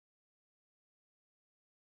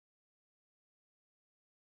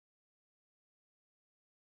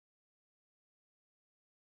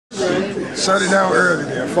Shut it down early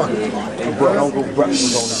then, fuck it. Bro, don't go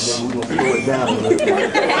breakfast on this, man. We gonna slow it down a little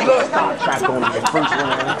bit. Stop track on the first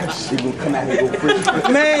round. We gonna come out here and go first.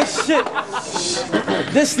 Man, shit.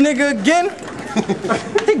 This nigga again?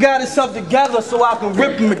 He got himself together so I can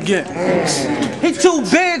rip him again. He too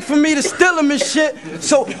big for me to steal him and shit,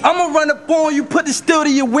 so I'ma run up on you, put the steel to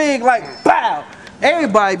your wig like bow.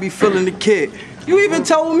 Everybody be feeling the kid. You even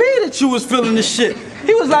told me that you was feeling the shit.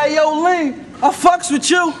 He was like, yo, Leem, I fucks with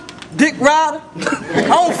you, dick rider. I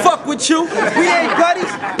don't fuck with you. We ain't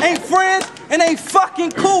buddies, ain't friends, and ain't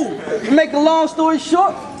fucking cool. To make a long story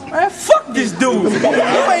short, man, fuck this dude. You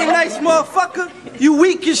ain't nice, motherfucker. You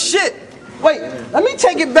weak as shit. Wait, let me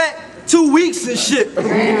take it back 2 weeks and shit.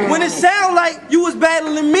 When it sound like you was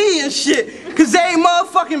battling me and shit. Cause every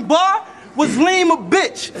motherfucking bar was Leem a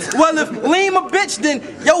bitch. Well, if Leem a bitch, then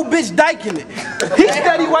yo bitch diking it. He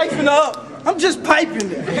steady wifing her up. I'm just piping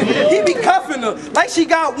it. He be cuffing her like she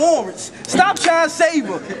got warrants. Stop trying to save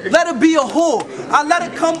her. Let her be a whore. I let her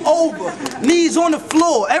come over. Knees on the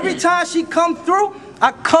floor. Every time she come through,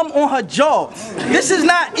 I come on her jaw. This is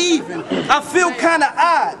not even. I feel kinda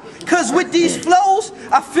odd. Cause with these flows,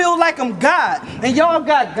 I feel like I'm God. And y'all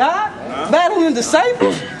got God? Battling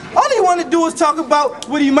disciples? All he wanna do is talk about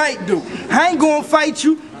what he might do. I ain't gonna fight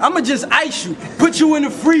you. I'ma just ice you. Put you in the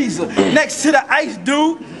freezer next to the ice,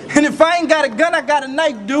 dude. And if I ain't got a gun, I got a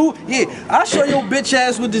knife, dude. Yeah, I'll show your bitch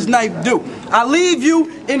ass what this knife do. I leave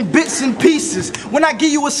you in bits and pieces when I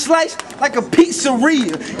give you a slice like a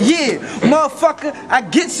pizzeria. Yeah, motherfucker, I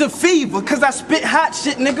get some fever cause I spit hot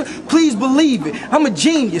shit, nigga. Please believe it. I'm a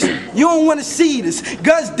genius. You don't wanna see this.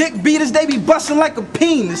 Guns, dick beaters, they be busting like a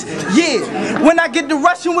penis. Yeah, when I get to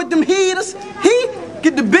rushing with them heaters,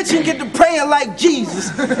 get the bitch and get to praying like Jesus.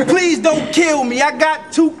 Please don't kill me. I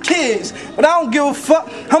got 2 kids, but I don't give a fuck.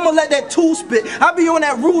 I'ma let that tool spit. I be on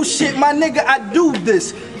that rule shit, my nigga. I do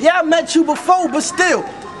this. Yeah, I met you before, but still,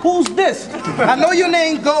 who's this? I know your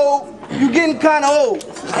name Gold. You getting kinda old.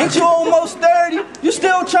 Ain't you almost 30? You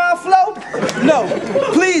still trying to flow? No.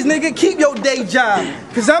 Please, nigga, keep your day job.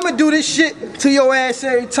 Cause I'ma do this shit to your ass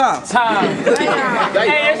every time.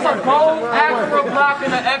 Hey, it's a bold Afro block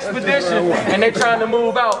in an expedition, and they trying to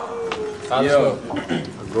move out. Yo,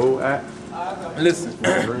 go at. Listen.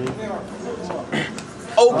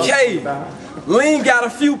 Okay, Leem got a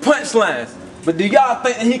few punchlines, but do y'all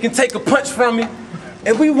think that he can take a punch from me?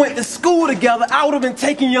 If we went to school together, I would have been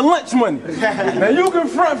taking your lunch money. Now you can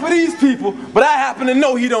front for these people, but I happen to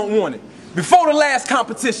know he don't want it. Before the last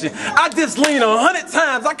competition, I just leaned 100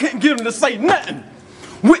 times, I couldn't get him to say nothing.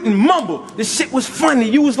 Wouldn't mumble, the shit was funny,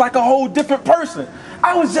 you was like a whole different person.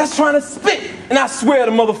 I was just trying to spit, and I swear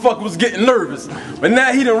the motherfucker was getting nervous. But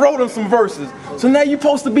now he done wrote him some verses. So now you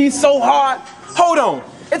supposed to be so hard? Hold on,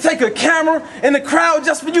 it take a camera and the crowd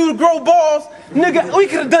just for you to grow balls? Nigga, we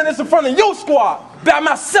could have done this in front of your squad. By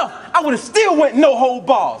myself, I would have still went no hold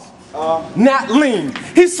bars. Not Leem.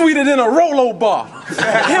 He's sweeter than a Rolo bar.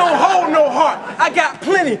 He don't hold no heart. I got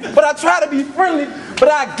plenty, but I try to be friendly. But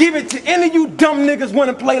I give it to any of you dumb niggas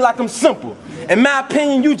wanna play like I'm simple. In my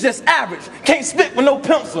opinion, you just average. Can't spit with no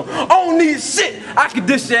pencil. I don't need shit. I could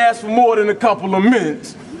dish your ass for more than a couple of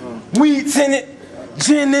minutes. Weed tinted,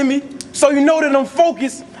 gin in me. So you know that I'm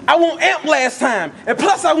focused. I won't amp last time. And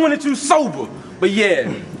plus I wanted you sober. But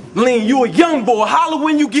yeah. Leem, you a young boy, holler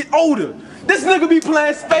when you get older. This nigga be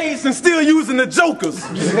playing spades and still using the jokers.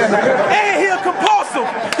 And he a compulsive.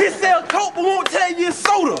 He sell coke but won't tell you it's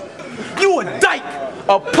soda. You a dyke,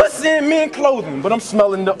 a pussy in men's clothing, but I'm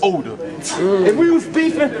smelling the odor. If we was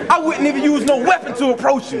beefing, I wouldn't even use no weapon to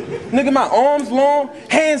approach you. Nigga, my arms long,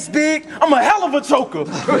 hands big, I'm a hell of a choker.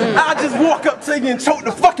 I just walk up to you and choke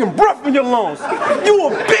the fucking breath in your lungs. You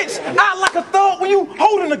a bitch, I like a thug when you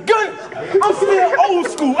holding a gun. I'm still old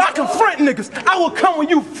school, I confront niggas, I will come where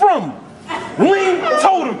you from. Leem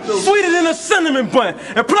told him, sweeter than a cinnamon bun.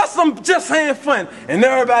 And plus I'm just having fun, and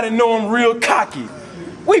everybody know I'm real cocky.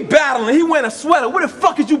 We battling, he wearing a sweater. Where the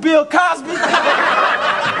fuck is you, Bill Cosby? Hey,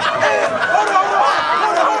 hold on.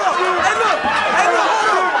 Hey, look,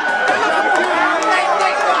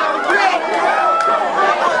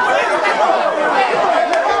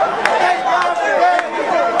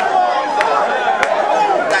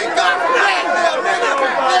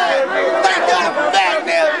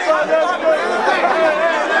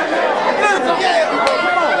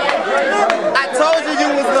 I told you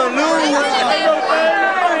was gonna lose.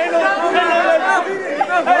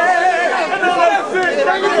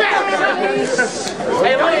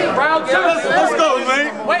 Hey, round two. Let's go,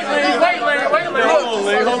 man. Wait, hold on.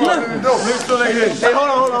 Hey,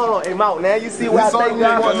 hold on. Hey, Mount, now you see what I think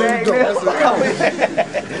y'all for that?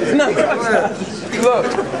 Look,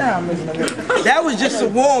 that was just a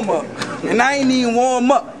warm-up, and I ain't even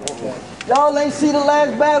warm up. Y'all ain't see the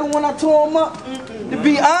last battle when I tore him up? To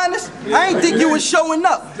be honest, I ain't think you was showing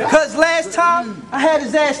up, cause last time I had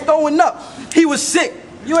his ass throwing up. He was sick.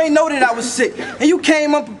 You ain't know that I was sick, and you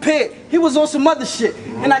came unprepared. He was on some other shit,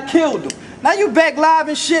 and I killed him. Now you back live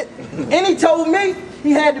and shit, and he told me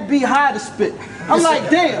he had to be high to spit. I'm like,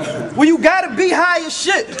 damn, well you gotta be high as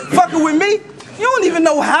shit. Fucking with me, you don't even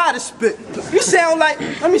know how to spit. You sound like,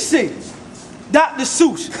 let me see, Dr.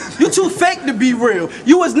 Seuss. You too fake to be real.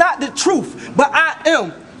 You is not the truth, but I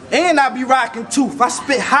am. And I be rocking tooth. I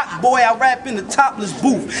spit hot, boy, I rap in the topless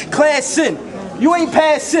booth. Class in, you ain't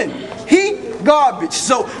passing. He garbage,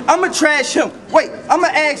 so I'ma trash him. Wait, I'ma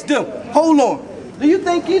ask them, hold on, do you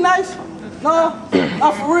think he nice? No,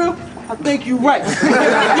 not for real? I think you right. You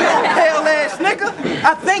pale ass nigga,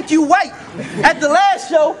 I think you white. At the last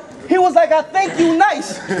show, he was like, I think you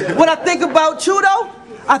nice. When I think about you though,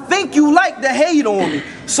 I think you like to hate on me.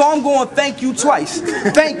 So I'm going to thank you twice.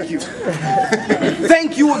 Thank you.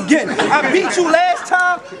 Thank you again. I beat you last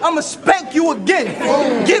time, I'ma spank you again.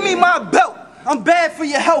 Give me my belt. I'm bad for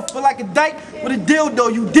your health, but like a dyke with a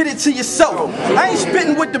dildo, you did it to yourself. I ain't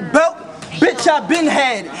spitting with the belt. Bitch, I been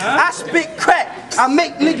had it. I spit crack. I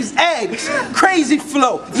make niggas addicts. Crazy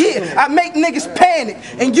flow. Yeah, I make niggas panic.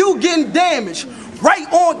 And you getting damaged. Right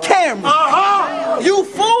on camera. You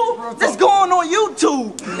fool? This going on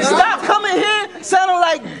YouTube. Stop coming here sounding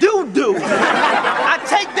like doo-doo. I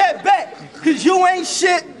take that back, cause you ain't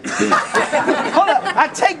shit. Hold up, I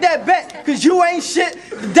take that back, cause you ain't shit.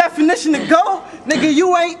 The definition of gold, nigga,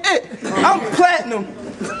 you ain't it. I'm platinum.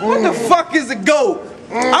 What the fuck is a gold?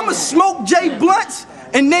 I'ma smoke J Blunts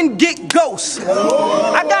and then get ghosts.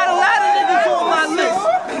 I got a lot of niggas on my list.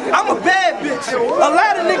 I'm a bad bitch. A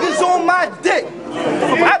lot of niggas on my dick.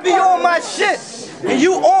 I be on my shit, and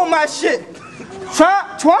you on my shit.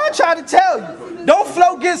 Twan tried to tell you, don't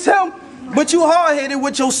flow against him, but you hard-headed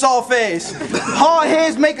with your soft ass. Hard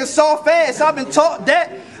heads make a soft ass. I've been taught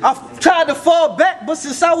that. I've tried to fall back, but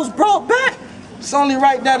since I was brought back, it's only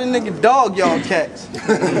right that a nigga dog y'all cats.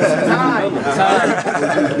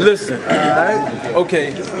 Listen,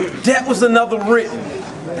 okay, that was another written.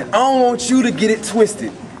 And I don't want you to get it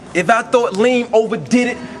twisted. If I thought Leem overdid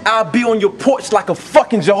it, I'll be on your porch like a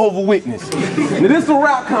fucking Jehovah's Witness. Now this is a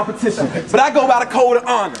rap competition, but I go by the code of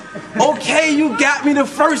honor. Okay, you got me the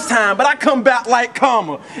first time, but I come back like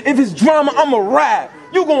karma. If it's drama, I'ma rap.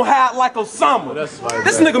 You gon' hide like Osama.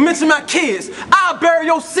 This nigga mentioned my kids. I'll bury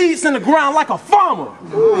your seeds in the ground like a farmer.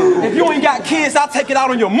 If you ain't got kids, I'll take it out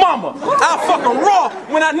on your mama. I'll fuck her raw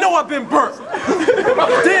when I know I've been burnt.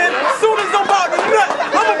 Then, as soon as I'm about to nut,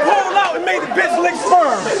 I'ma pull out and make the bitch lick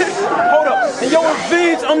sperm. Hold up. And your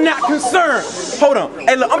revenge, I'm not concerned. Hold on.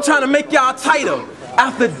 Hey, look, I'm trying to make y'all tighter.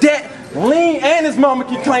 After that, Leem and his mama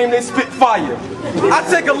can claim they spit fire. I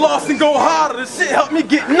take a loss and go harder. The shit help me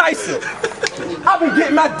get nicer. I've been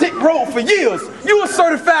getting my dick rolled for years. You a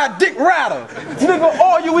certified dick rider. Nigga,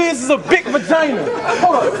 all you is a big vagina.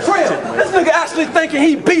 Hold up, Trail. This nigga actually thinking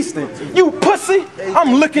he beasting. You pussy,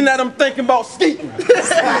 I'm looking at him thinking about skeeting.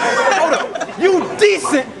 Hold up, you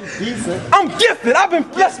decent. I'm gifted. I've been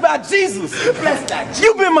blessed by Jesus.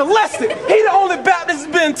 You've been molested. He the only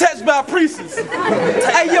Baptist that's been touched by priests.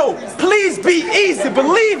 Hey yo, please be easy.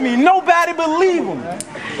 Believe me, nobody believe him.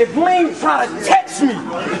 If Leem try to text me,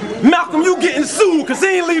 Malcolm, you getting sued because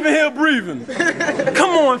he ain't leaving here breathing.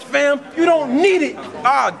 Come on, fam. You don't need it.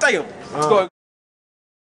 Ah, damn.